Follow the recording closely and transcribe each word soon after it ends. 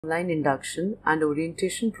Online induction and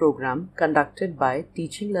orientation program conducted by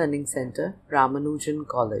Teaching Learning Center, Ramanujan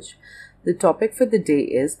College. The topic for the day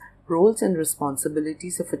is Roles and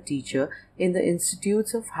Responsibilities of a Teacher in the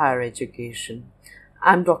Institutes of Higher Education.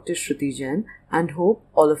 I'm Dr. Shruti Jain and hope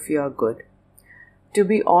all of you are good. To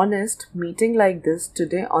be honest, meeting like this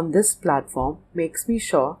today on this platform makes me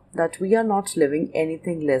sure that we are not living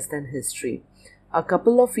anything less than history. A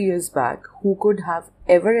couple of years back, who could have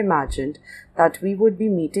ever imagined that we would be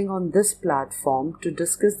meeting on this platform to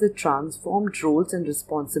discuss the transformed roles and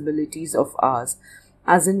responsibilities of ours,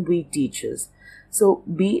 as in we teachers? So,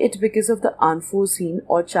 be it because of the unforeseen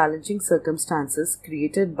or challenging circumstances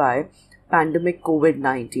created by pandemic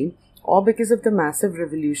COVID-19, or because of the massive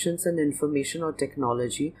revolutions in information or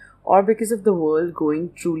technology, or because of the world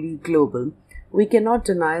going truly global, we cannot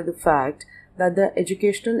deny the fact that the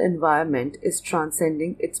educational environment is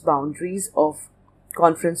transcending its boundaries of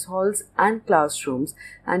conference halls and classrooms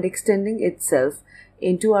and extending itself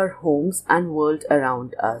into our homes and world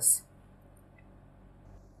around us.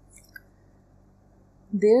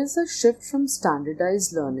 There is a shift from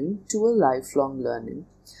standardized learning to a lifelong learning,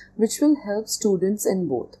 which will help students in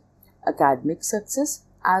both academic success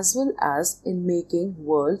as well as in making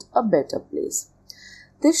world a better place.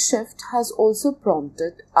 This shift has also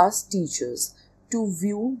prompted us teachers to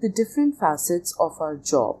view the different facets of our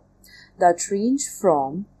job that range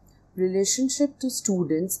from relationship to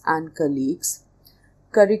students and colleagues,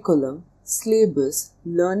 curriculum, syllabus,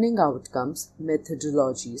 learning outcomes,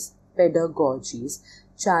 methodologies, pedagogies,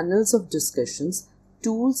 channels of discussions,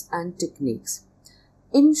 tools and techniques.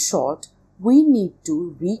 In short, we need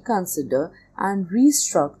to reconsider and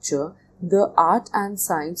restructure the art and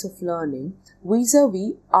science of learning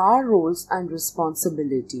vis-a-vis our roles and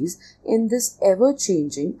responsibilities in this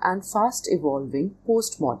ever-changing and fast-evolving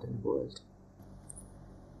postmodern world.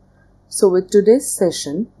 So with today's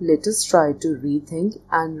session, let us try to rethink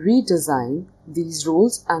and redesign these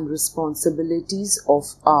roles and responsibilities of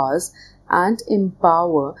ours and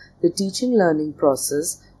empower the teaching learning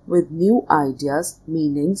process with new ideas,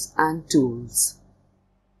 meanings and tools.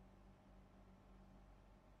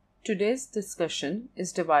 Today's discussion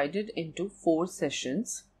is divided into 4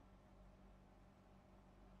 sessions.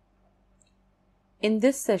 In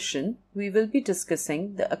this session, we will be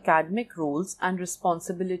discussing the academic roles and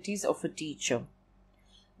responsibilities of a teacher.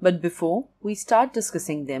 But before we start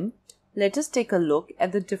discussing them, let us take a look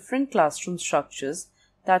at the different classroom structures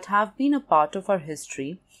that have been a part of our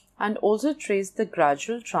history and also trace the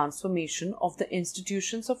gradual transformation of the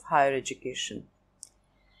institutions of higher education.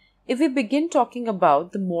 If we begin talking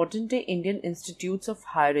about the modern-day Indian institutes of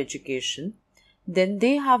higher education, then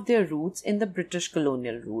they have their roots in the British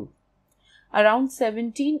colonial rule. Around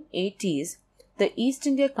 1780s, the East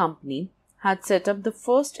India Company had set up the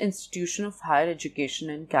first institution of higher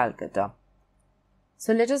education in Calcutta.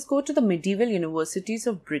 So let us go to the medieval universities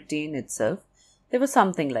of Britain itself. They were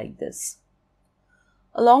something like this.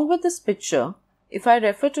 Along with this picture, if I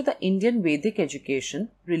refer to the Indian Vedic education,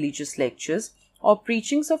 religious lectures, or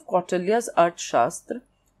preachings of Kautilya's Arthashastra,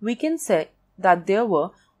 we can say that there were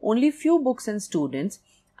only few books and students,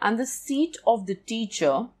 and the seat of the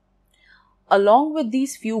teacher, along with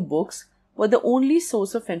these few books, were the only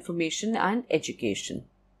source of information and education.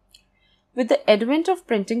 With the advent of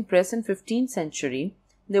printing press in 15th century,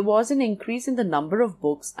 there was an increase in the number of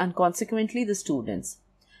books and consequently the students.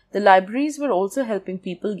 The libraries were also helping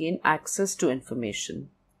people gain access to information.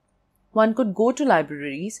 One could go to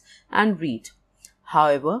libraries and read.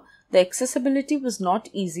 However, the accessibility was not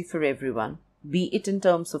easy for everyone, be it in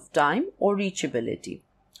terms of time or reachability.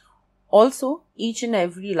 Also, each and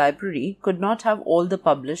every library could not have all the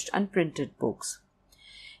published and printed books.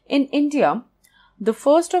 In India, the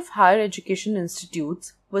first of higher education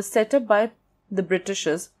institutes was set up by the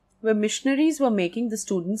Britishers, where missionaries were making the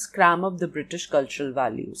students cram up the British cultural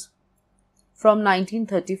values. From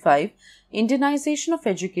 1935, Indianization of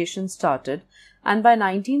education started, and by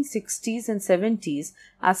 1960s and 70s,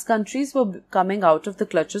 as countries were coming out of the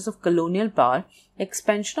clutches of colonial power,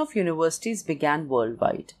 expansion of universities began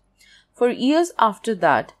worldwide. For years after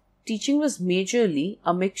that, teaching was majorly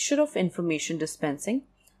a mixture of information dispensing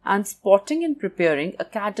and spotting and preparing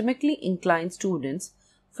academically inclined students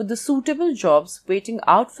for the suitable jobs waiting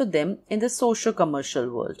out for them in the socio-commercial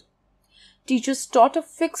world. Teachers taught a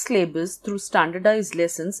fixed syllabus through standardized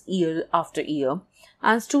lessons year after year,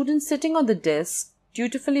 and students sitting on the desks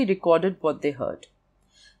dutifully recorded what they heard.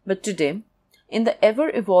 But today, in the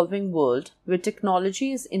ever-evolving world where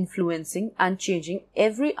technology is influencing and changing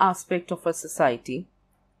every aspect of our society,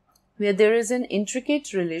 where there is an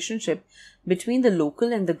intricate relationship between the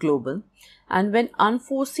local and the global, and when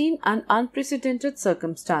unforeseen and unprecedented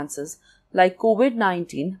circumstances like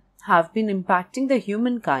COVID-19 have been impacting the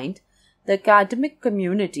humankind, the academic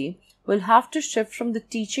community will have to shift from the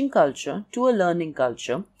teaching culture to a learning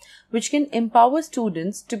culture, which can empower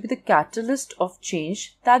students to be the catalyst of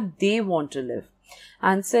change that they want to live,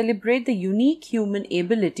 and celebrate the unique human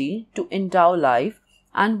ability to endow life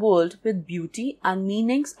and world with beauty and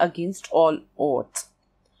meanings against all odds.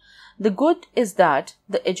 The good is that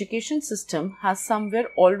the education system has somewhere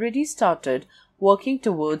already started working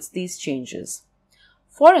towards these changes.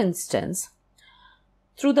 For instance,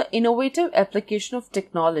 through the innovative application of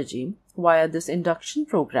technology via this induction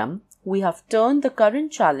program, we have turned the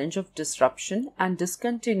current challenge of disruption and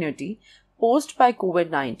discontinuity posed by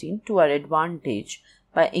COVID-19 to our advantage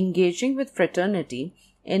by engaging with fraternity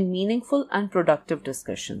in meaningful and productive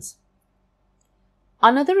discussions.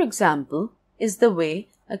 Another example is the way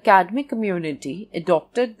academic community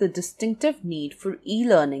adopted the distinctive need for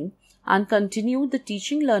e-learning and continued the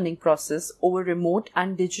teaching learning process over remote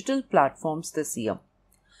and digital platforms this year.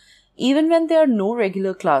 Even when there are no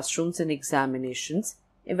regular classrooms and examinations,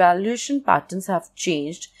 evaluation patterns have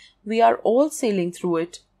changed. We are all sailing through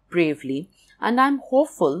it bravely, and I am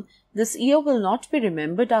hopeful this year will not be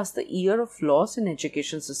remembered as the year of loss in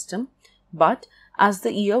education system, but as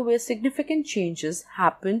the year where significant changes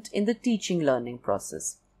happened in the teaching learning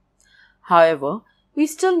process. However, we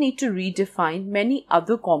still need to redefine many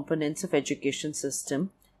other components of education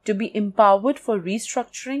system to be empowered for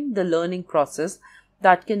restructuring the learning process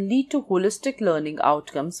that can lead to holistic learning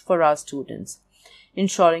outcomes for our students,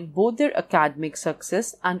 ensuring both their academic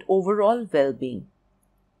success and overall well-being.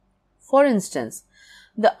 For instance,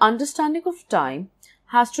 the understanding of time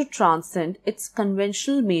has to transcend its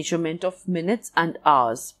conventional measurement of minutes and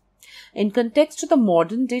hours. In context to the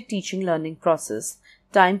modern-day teaching learning process,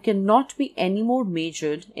 time cannot be any more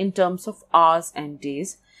measured in terms of hours and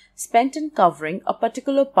days spent in covering a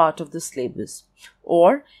particular part of the syllabus,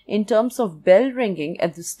 or in terms of bell ringing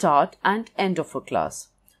at the start and end of a class.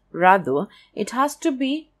 Rather, it has to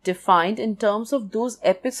be defined in terms of those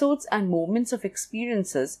episodes and moments of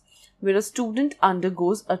experiences where a student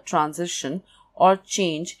undergoes a transition or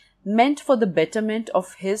change meant for the betterment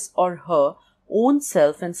of his or her own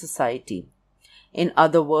self and society. In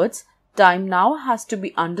other words, time now has to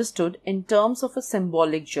be understood in terms of a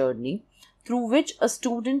symbolic journey through which a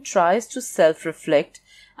student tries to self-reflect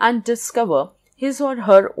and discover his or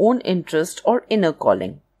her own interest or inner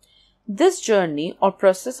calling. This journey or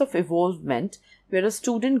process of evolvement, where a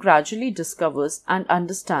student gradually discovers and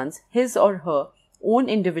understands his or her own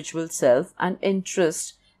individual self and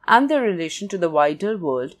interest and their relation to the wider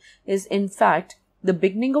world, is in fact the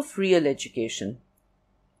beginning of real education.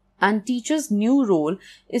 And teachers' new role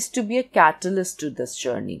is to be a catalyst to this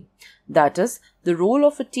journey. That is, the role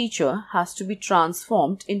of a teacher has to be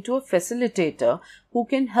transformed into a facilitator who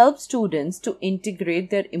can help students to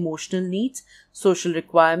integrate their emotional needs, social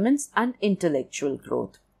requirements, and intellectual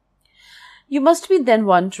growth. You must be then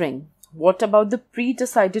wondering, what about the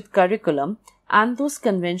pre-decided curriculum and those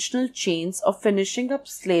conventional chains of finishing up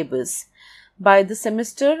syllabus by the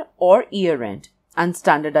semester or year end and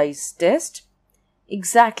standardized test?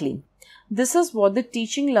 Exactly. This is what the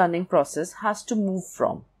teaching learning process has to move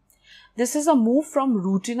from. This is a move from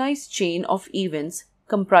routinized chain of events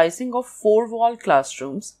comprising of 4-wall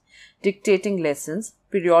classrooms, dictating lessons,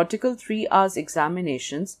 periodical 3 hours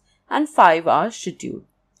examinations, and 5-hour schedule.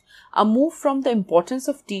 A move from the importance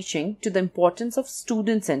of teaching to the importance of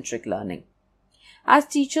student-centric learning. As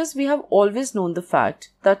teachers, we have always known the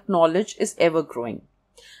fact that knowledge is ever growing.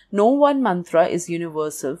 No one mantra is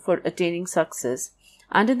universal for attaining success,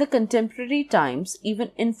 and in the contemporary times,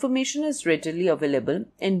 even information is readily available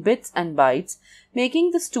in bits and bytes,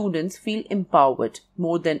 making the students feel empowered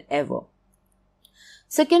more than ever.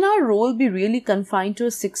 So can our role be really confined to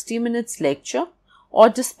a 60 minutes lecture, or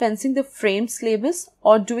dispensing the framed syllabus,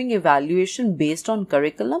 or doing evaluation based on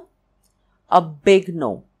curriculum? A big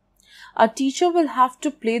no. A teacher will have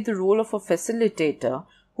to play the role of a facilitator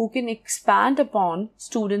who can expand upon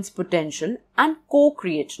students' potential and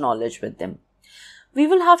co-create knowledge with them. We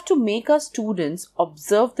will have to make our students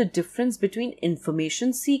observe the difference between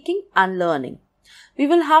information seeking and learning. We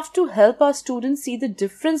will have to help our students see the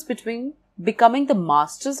difference between becoming the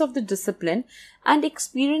masters of the discipline and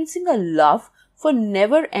experiencing a love for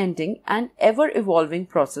never-ending and ever-evolving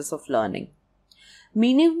process of learning.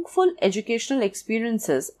 Meaningful educational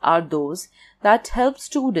experiences are those that help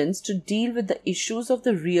students to deal with the issues of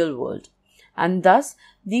the real world, and thus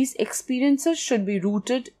these experiences should be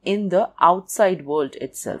rooted in the outside world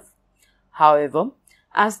itself. However,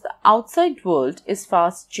 as the outside world is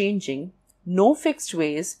fast changing, no fixed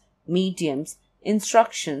ways, mediums,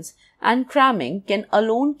 instructions, and cramming can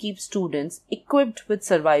alone keep students equipped with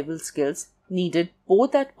survival skills needed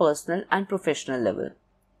both at personal and professional level.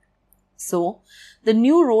 So, the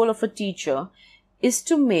new role of a teacher is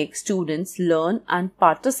to make students learn and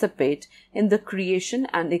participate in the creation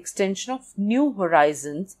and extension of new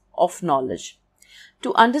horizons of knowledge.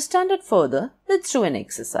 To understand it further, let's do an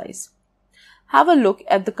exercise. Have a look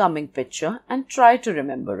at the coming picture and try to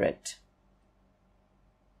remember it.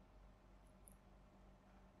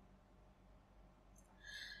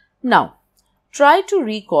 Now, try to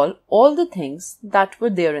recall all the things that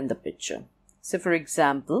were there in the picture. So, for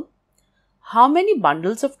example, how many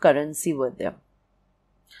bundles of currency were there?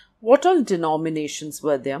 What all denominations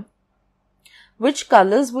were there? Which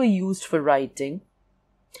colors were used for writing?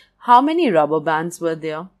 How many rubber bands were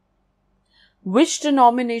there? Which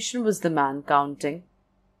denomination was the man counting?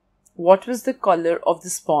 What was the color of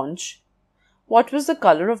the sponge? What was the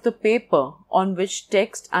color of the paper on which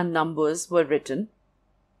text and numbers were written?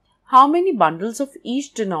 How many bundles of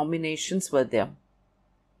each denominations were there?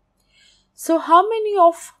 So, how many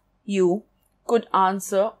of you could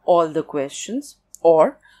answer all the questions,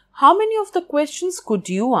 or how many of the questions could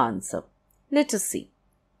you answer? Let us see.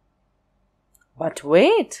 But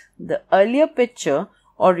wait, the earlier picture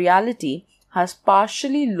or reality has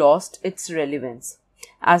partially lost its relevance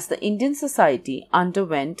as the Indian society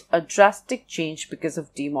underwent a drastic change because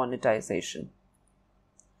of demonetization.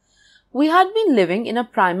 We had been living in a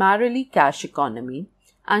primarily cash economy,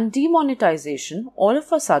 and demonetization all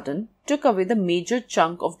of a sudden took away the major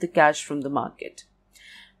chunk of the cash from the market.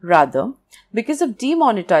 Rather, because of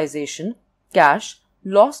demonetization, cash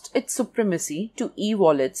lost its supremacy to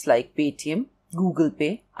e-wallets like Paytm, Google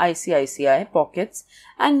Pay, ICICI Pockets,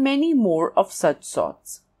 and many more of such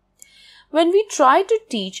sorts. When we try to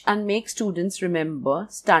teach and make students remember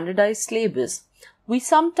standardized syllabus, we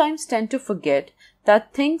sometimes tend to forget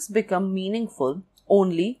that things become meaningful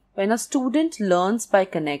only when a student learns by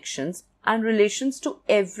connections and relations to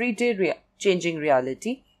everyday changing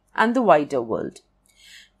reality and the wider world.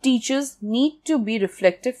 Teachers need to be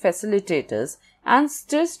reflective facilitators and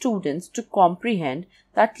stir students to comprehend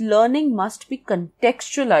that learning must be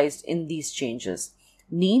contextualized in these changes,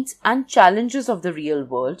 needs and challenges of the real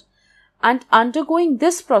world, and undergoing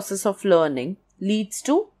this process of learning leads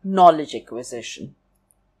to knowledge acquisition.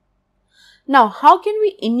 Now, how can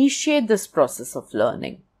we initiate this process of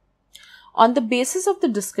learning? On the basis of the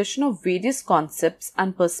discussion of various concepts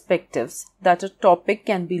and perspectives that a topic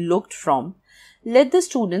can be looked from, let the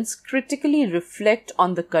students critically reflect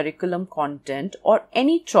on the curriculum content or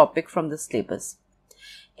any topic from the syllabus.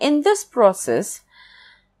 In this process,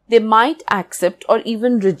 they might accept or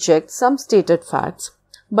even reject some stated facts,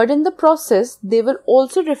 but in the process, they will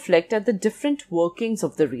also reflect at the different workings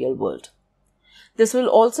of the real world. This will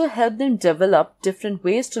also help them develop different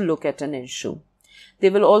ways to look at an issue. They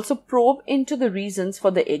will also probe into the reasons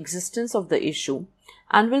for the existence of the issue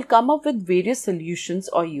and will come up with various solutions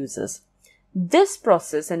or uses. This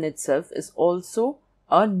process in itself is also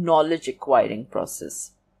a knowledge acquiring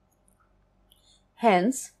process.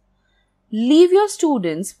 Hence, leave your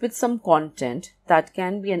students with some content that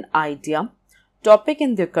can be an idea, topic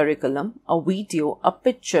in their curriculum, a video, a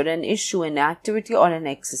picture, an issue, an activity, or an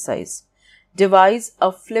exercise. Devise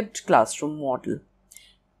a flipped classroom model.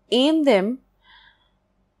 Aim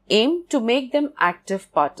to make them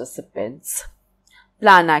active participants.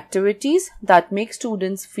 Plan activities that make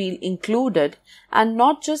students feel included and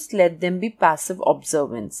not just let them be passive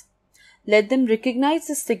observants. Let them recognize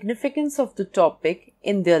the significance of the topic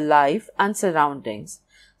in their life and surroundings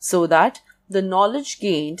so that the knowledge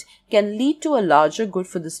gained can lead to a larger good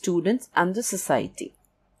for the students and the society.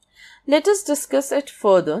 Let us discuss it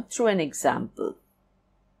further through an example.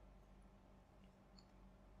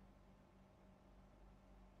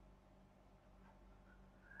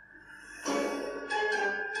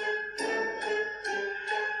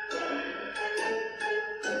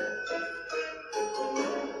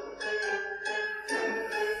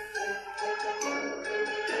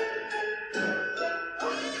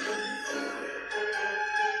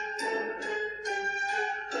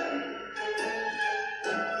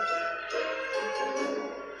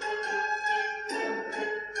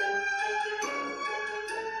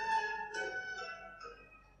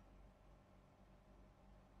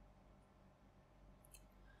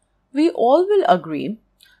 We all will agree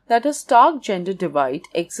that a stark gender divide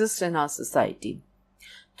exists in our society.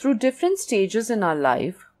 Through different stages in our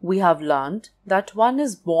life, we have learned that one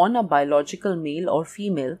is born a biological male or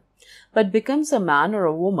female, but becomes a man or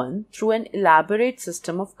a woman through an elaborate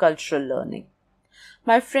system of cultural learning.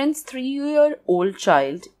 My friend's 3-year-old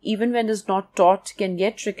child, even when is not taught, can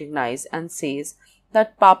yet recognize and says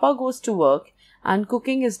that Papa goes to work and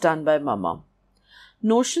cooking is done by Mama.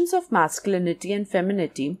 Notions of masculinity and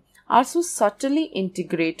femininity are so subtly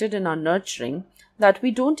integrated in our nurturing that we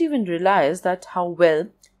don't even realize that how well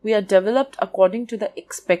we are developed according to the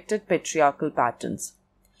expected patriarchal patterns.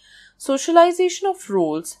 Socialization of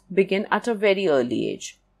roles begin at a very early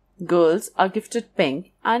age. Girls are gifted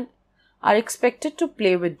pink and are expected to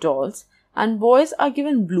play with dolls, and boys are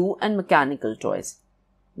given blue and mechanical toys.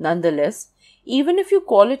 Nonetheless, even if you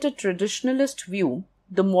call it a traditionalist view,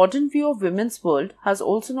 the modern view of women's world has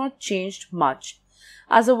also not changed much,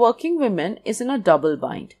 as a working woman is in a double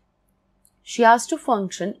bind. She has to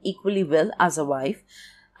function equally well as a wife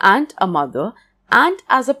and a mother and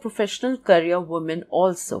as a professional career woman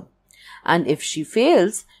also. And if she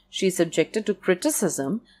fails, she is subjected to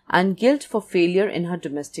criticism and guilt for failure in her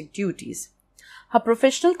domestic duties. Her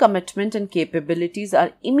professional commitment and capabilities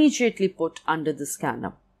are immediately put under the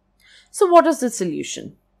scanner. So what is the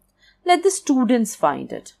solution? Let the students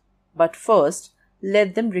find it. But first,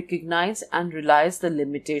 let them recognize and realize the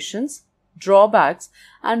limitations, drawbacks,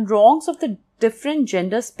 and wrongs of the different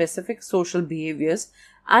gender-specific social behaviors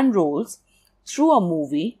and roles through a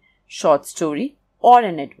movie, short story, or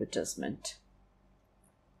an advertisement.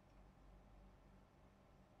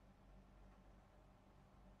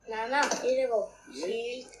 नाना ये देखो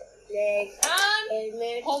shield leg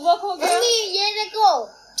helmet homework हो गया। Mummy ये देखो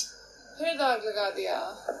फिर दाग लगा दिया।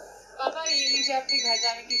 पापा ये लीजिए आपके घर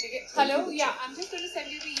जाने की टिकट। हेलो या I am just going to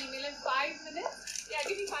send you the email in 5 minutes. या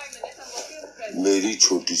give me 5 minutes I am working on the present. मेरी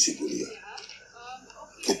छोटी सी गुड़िया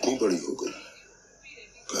कितनी बड़ी हो गई,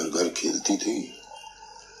 घर घर खेलती थी,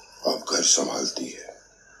 अब घर संभालती है,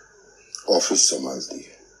 ऑफिस संभालती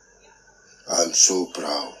है। I am so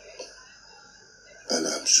proud and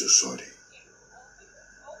I am so sorry.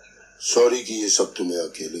 Sorry कि ये सब तुम्हें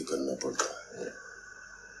अकेले करना पड़ रहा है।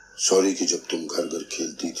 सॉरी कि जब तुम घर घर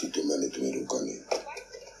खेलती थी तो मैंने तुम्हें रोका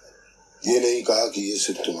नहीं। ये नहीं कहा कि ये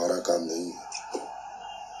सिर्फ तुम्हारा काम नहीं है,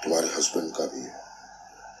 तुम्हारे हस्बैंड का भी है,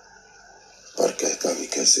 पर कहता भी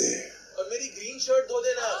कैसे है। और मेरी ग्रीन शर्ट धो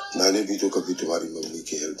देना। मैंने भी तो कभी तुम्हारी मम्मी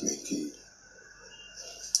की हेल्प नहीं की,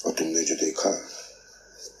 और तुमने जो देखा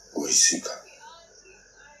वही सीखा।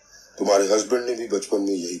 तुम्हारे हस्बैंड ने भी बचपन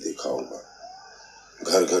में यही देखा होगा।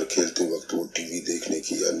 घर घर खेलते वक्त वो टीवी देखने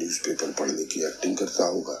की या न्यूज़पेपर पढ़ने की एक्टिंग करता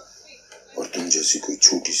होगा, और तुम जैसी कोई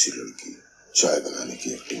छोटी सी लड़की चाय बनाने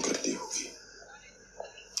की एक्टिंग करती होगी।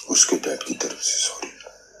 उसके डैड की तरफ से सॉरी,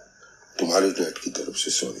 तुम्हारे डैड की तरफ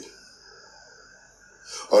से सॉरी,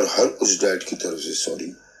 और हर उस डैड की तरफ से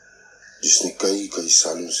सॉरी जिसने कई कई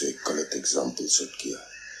सालों से एक गलत एग्जाम्पल सेट किया।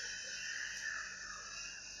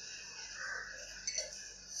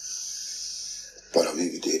 पर अभी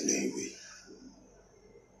भी देर नहीं हुई।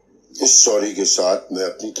 इस सॉरी के साथ मैं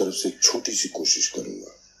अपनी तरफ से एक छोटी सी कोशिश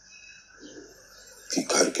करूंगा कि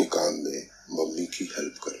घर के काम में मम्मी की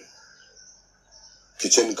हेल्प करें।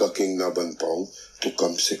 किचन का किंग ना बन पाऊं तो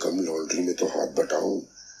कम से कम लॉन्ड्री में तो हाथ बटाऊं।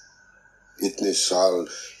 इतने साल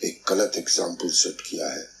एक गलत एग्जाम्पल सेट किया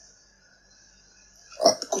है,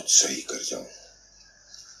 अब कुछ सही कर जाऊं।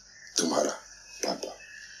 तुम्हारा पापा।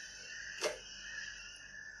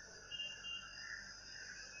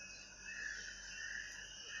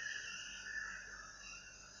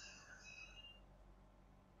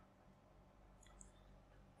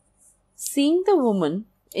 Seeing the woman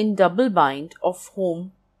in double bind of home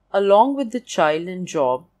along with the child and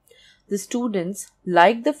job, the students,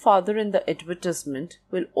 like the father in the advertisement,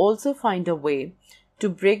 will also find a way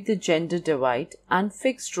to break the gender divide and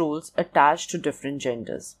fixed roles attached to different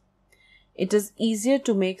genders. It is easier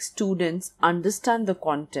to make students understand the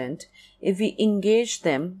content if we engage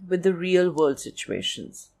them with the real world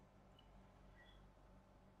situations.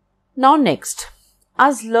 Now next,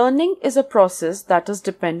 as learning is a process that is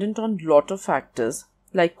dependent on a lot of factors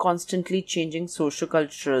like constantly changing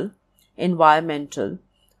socio-cultural, environmental,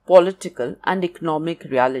 political and economic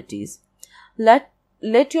realities,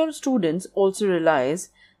 let your students also realize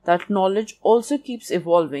that knowledge also keeps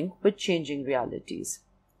evolving with changing realities.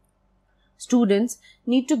 Students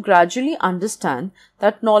need to gradually understand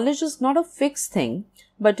that knowledge is not a fixed thing,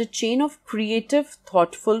 but a chain of creative,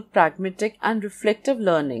 thoughtful, pragmatic and reflective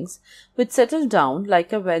learnings which settle down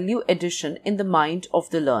like a value addition in the mind of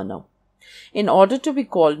the learner. In order to be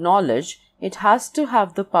called knowledge, it has to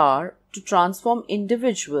have the power to transform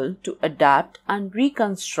individual to adapt and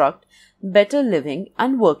reconstruct better living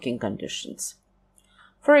and working conditions.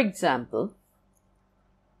 For example,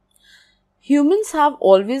 humans have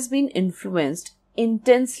always been influenced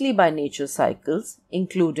intensely by nature cycles,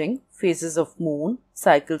 including phases of moon,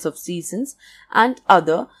 cycles of seasons, and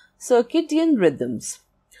other circadian rhythms.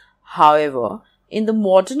 However, in the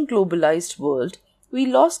modern globalized world, we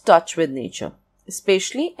lost touch with nature,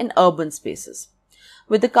 especially in urban spaces.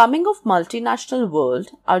 With the coming of multinational world,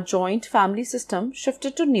 our joint family system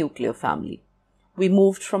shifted to nuclear family. We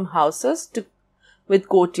moved from houses with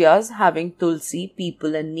courtyards having tulsi,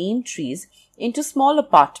 people and neem trees into small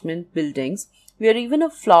apartment buildings where even a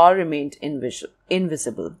flower remained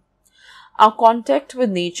invisible. Our contact with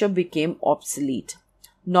nature became obsolete.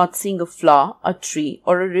 Not seeing a flower, a tree,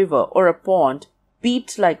 or a river, or a pond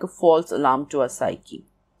beeped like a false alarm to our psyche.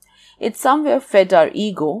 It somewhere fed our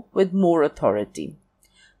ego with more authority.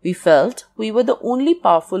 We felt we were the only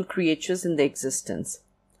powerful creatures in the existence.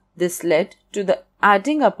 This led to the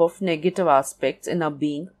adding up of negative aspects in our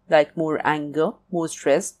being, like more anger, more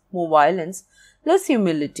stress, more violence, less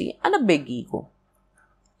humility, and a big ego.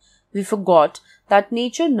 We forgot that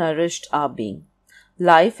nature nourished our being.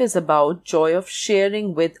 Life is about joy of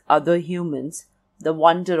sharing with other humans the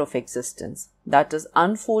wonder of existence that is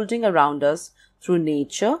unfolding around us through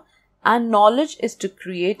nature, and knowledge is to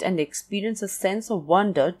create and experience a sense of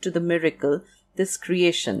wonder to the miracle this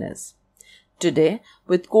creation is. Today,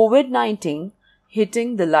 with COVID-19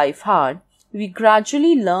 hitting the life hard, we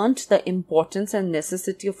gradually learned the importance and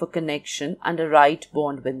necessity of a connection and a right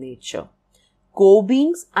bond with nature,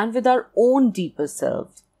 co-beings, and with our own deeper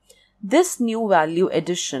selves. This new value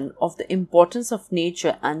addition of the importance of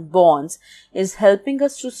nature and bonds is helping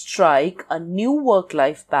us to strike a new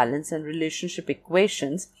work-life balance and relationship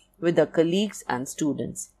equations with our colleagues and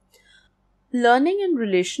students. Learning in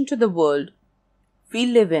relation to the world we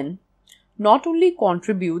live in not only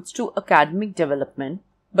contributes to academic development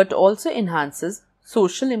but also enhances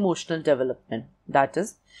social emotional development, that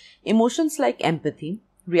is, emotions like empathy,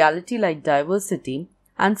 reality like diversity,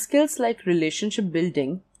 and skills like relationship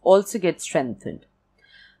building also get strengthened.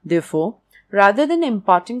 Therefore, rather than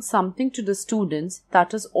imparting something to the students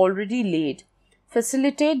that is already laid,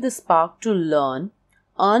 facilitate the spark to learn,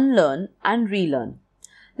 unlearn, and relearn.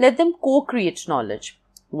 Let them co-create knowledge.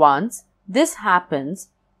 Once this happens,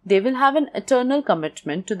 they will have an eternal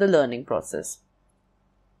commitment to the learning process.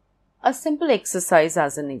 A simple exercise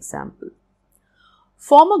as an example.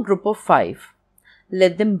 Form a group of 5.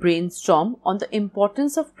 Let them brainstorm on the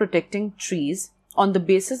importance of protecting trees on the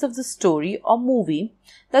basis of the story or movie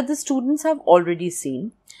that the students have already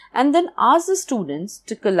seen, and then ask the students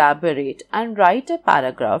to collaborate and write a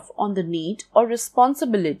paragraph on the need or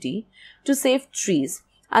responsibility to save trees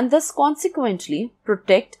and thus consequently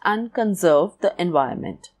protect and conserve the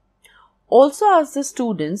environment. Also ask the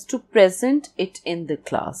students to present it in the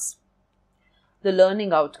class. The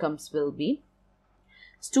learning outcomes will be: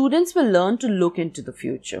 students will learn to look into the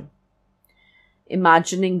future,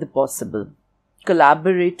 imagining the possible,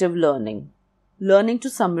 collaborative learning, learning to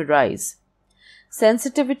summarize.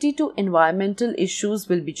 Sensitivity to environmental issues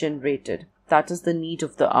will be generated, that is the need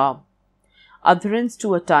of the hour. Adherence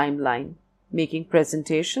to a timeline, making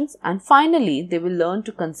presentations, and finally they will learn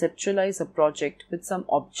to conceptualize a project with some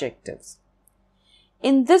objectives.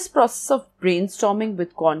 In this process of brainstorming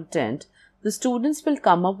with content, the students will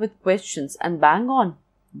come up with questions and bang on.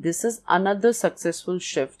 This is another successful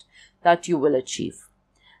shift that you will achieve,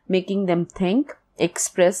 making them think,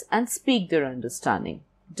 express, and speak their understanding,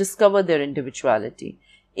 discover their individuality,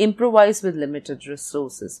 improvise with limited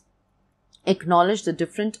resources, acknowledge the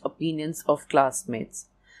different opinions of classmates.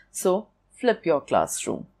 So, flip your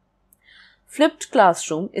classroom. Flipped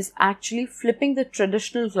classroom is actually flipping the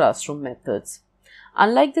traditional classroom methods.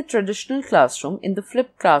 Unlike the traditional classroom, in the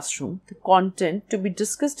flipped classroom, the content to be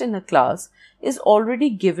discussed in a class is already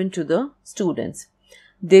given to the students.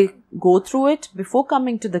 They go through it before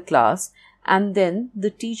coming to the class, and then the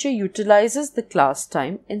teacher utilizes the class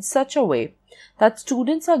time in such a way that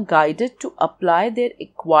students are guided to apply their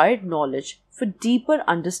acquired knowledge for deeper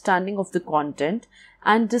understanding of the content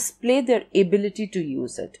and display their ability to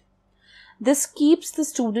use it. This keeps the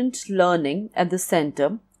student learning at the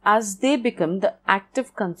center as they become the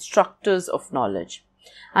active constructors of knowledge,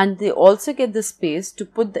 and they also get the space to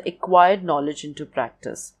put the acquired knowledge into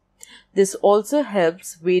practice. This also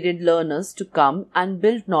helps varied learners to come and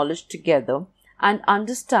build knowledge together and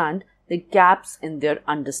understand the gaps in their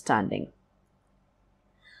understanding.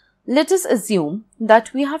 Let us assume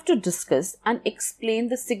that we have to discuss and explain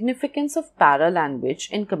the significance of paralanguage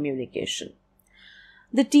in communication.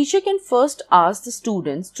 The teacher can first ask the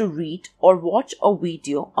students to read or watch a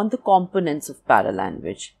video on the components of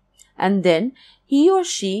paralanguage, and then he or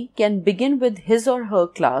she can begin with his or her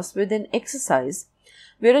class with an exercise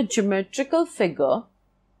where a geometrical figure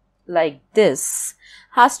like this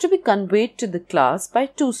has to be conveyed to the class by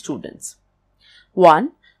two students.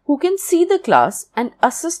 One who can see the class and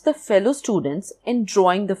assist the fellow students in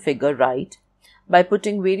drawing the figure right by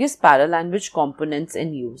putting various paralanguage components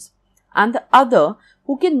in use, and the other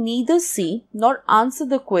who can neither see nor answer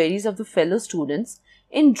the queries of the fellow students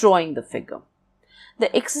in drawing the figure.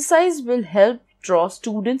 The exercise will help draw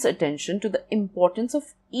students' attention to the importance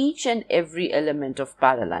of each and every element of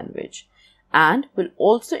paralanguage and will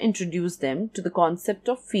also introduce them to the concept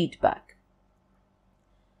of feedback.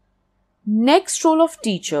 Next role of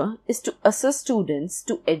teacher is to assist students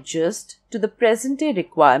to adjust to the present-day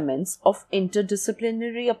requirements of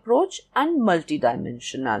interdisciplinary approach and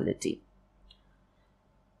multidimensionality.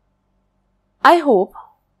 I hope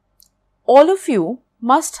all of you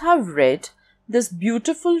must have read this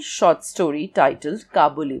beautiful short story titled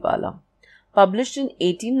Kabuliwala, published in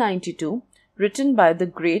 1892, written by the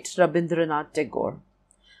great Rabindranath Tagore.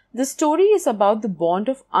 The story is about the bond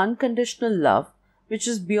of unconditional love which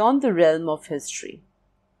is beyond the realm of history.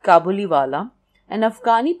 Kabuliwala, an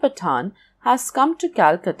Afghani Pathan, has come to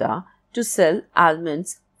Calcutta to sell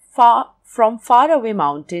almonds from faraway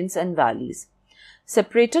mountains and valleys.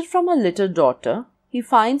 Separated from a little daughter, he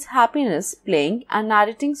finds happiness playing and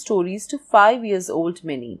narrating stories to 5-year-old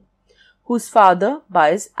Minnie, whose father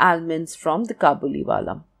buys almonds from the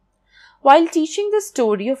Kabuliwala. While teaching the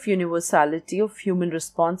story of universality of human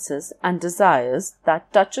responses and desires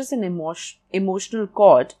that touches an emotional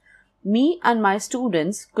chord, me and my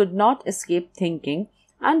students could not escape thinking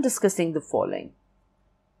and discussing the following.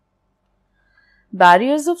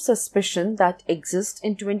 Barriers of suspicion that exist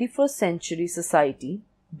in 21st century society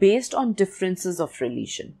based on differences of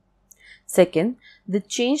religion. Second, the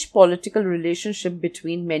changed political relationship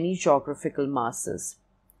between many geographical masses.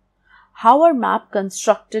 How are maps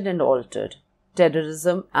constructed and altered?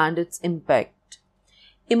 Terrorism and its impact.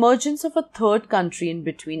 Emergence of a third country in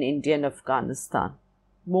between India and Afghanistan.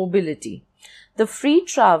 Mobility. The free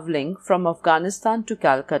travelling from Afghanistan to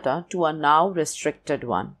Calcutta to a now restricted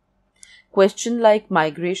one. Questions like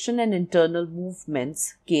migration and internal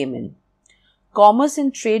movements came in. Commerce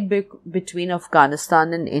and trade between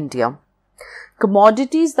Afghanistan and India.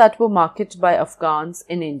 Commodities that were marketed by Afghans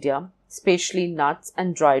in India, especially nuts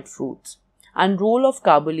and dried fruits, and role of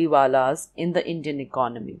Kabuliwalas in the Indian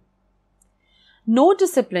economy. No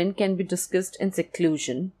discipline can be discussed in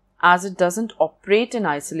seclusion as it doesn't operate in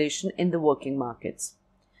isolation in the working markets.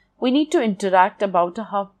 We need to interact about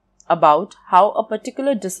how a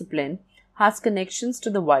particular discipline has connections to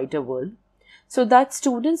the wider world so that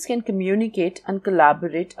students can communicate and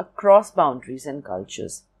collaborate across boundaries and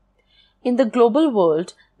cultures. In the global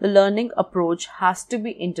world, the learning approach has to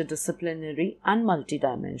be interdisciplinary and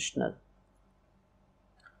multidimensional.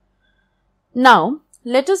 Now,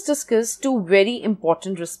 let us discuss two very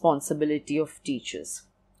important responsibilities of teachers: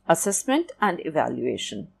 assessment and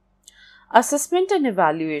evaluation. Assessment and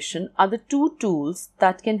evaluation are the two tools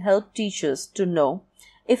that can help teachers to know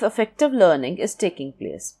if effective learning is taking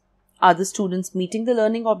place. Are the students meeting the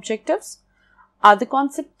learning objectives? Are the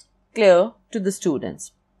concepts clear to the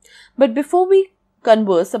students? But before we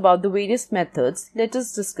converse about the various methods, let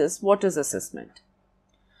us discuss what is assessment.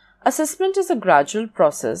 Assessment is a gradual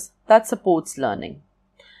process that supports learning.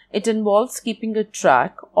 It involves keeping a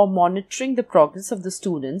track or monitoring the progress of the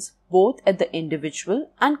students both at the individual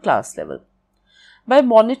and class level. By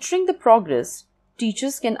monitoring the progress,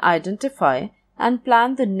 teachers can identify and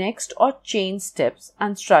plan the next or change steps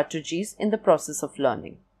and strategies in the process of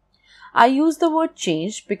learning. I use the word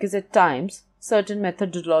change because at times certain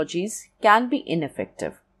methodologies can be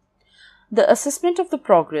ineffective. The assessment of the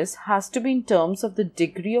progress has to be in terms of the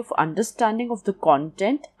degree of understanding of the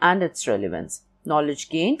content and its relevance, knowledge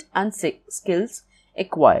gained and skills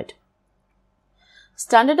acquired.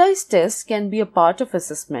 Standardized tests can be a part of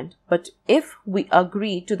assessment, but if we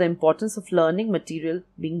agree to the importance of learning material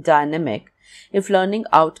being dynamic, if learning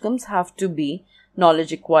outcomes have to be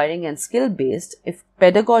knowledge acquiring and skill based, if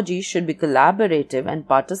pedagogy should be collaborative and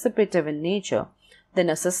participative in nature, then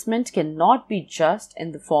assessment cannot be just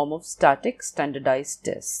in the form of static standardized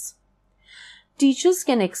tests. Teachers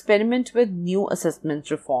can experiment with new assessment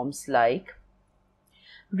reforms like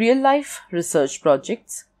real-life research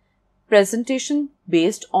projects, presentation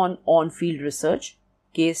based on on-field research,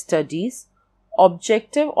 case studies,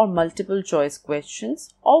 objective or multiple choice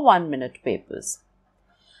questions, or 1-minute papers.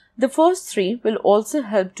 The first three will also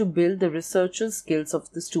help to build the researcher skills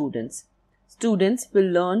of the students. Students will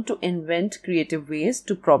learn to invent creative ways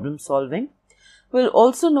to problem solving, will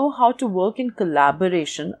also know how to work in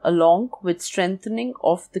collaboration along with strengthening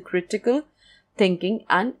of the critical thinking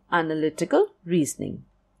and analytical reasoning.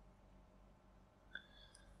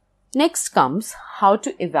 Next comes how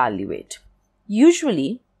to evaluate.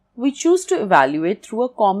 Usually, we choose to evaluate through a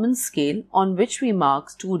common scale on which we mark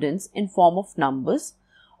students in form of numbers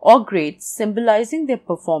or grades symbolizing their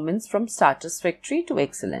performance from satisfactory to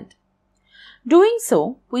excellent. Doing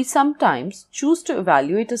so, we sometimes choose to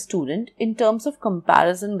evaluate a student in terms of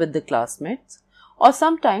comparison with the classmates or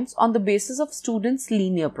sometimes on the basis of students'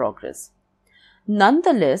 linear progress.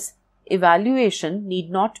 Nonetheless, evaluation need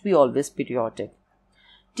not be always periodic.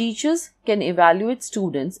 Teachers can evaluate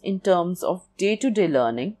students in terms of day-to-day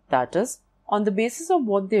learning, that is, on the basis of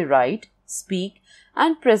what they write, speak,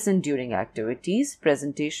 and present during activities,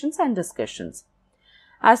 presentations, and discussions.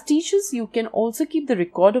 As teachers, you can also keep the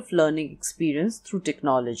record of learning experience through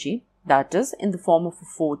technology, that is, in the form of a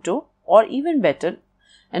photo or even better,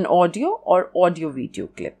 an audio or audio-video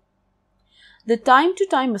clip. The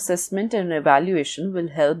time-to-time assessment and evaluation will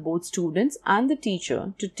help both students and the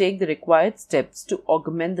teacher to take the required steps to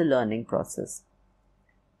augment the learning process.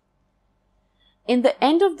 In the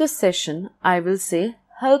end of this session, I will say,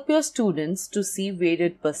 help your students to see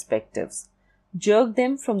varied perspectives. Jerk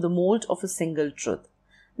them from the mold of a single truth.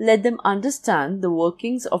 Let them understand the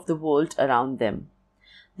workings of the world around them.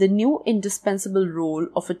 The new indispensable role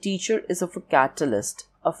of a teacher is of a catalyst,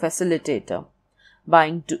 a facilitator.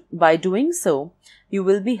 By doing so, you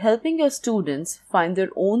will be helping your students find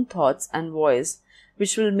their own thoughts and voice,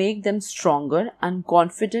 which will make them stronger and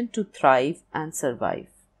confident to thrive and survive.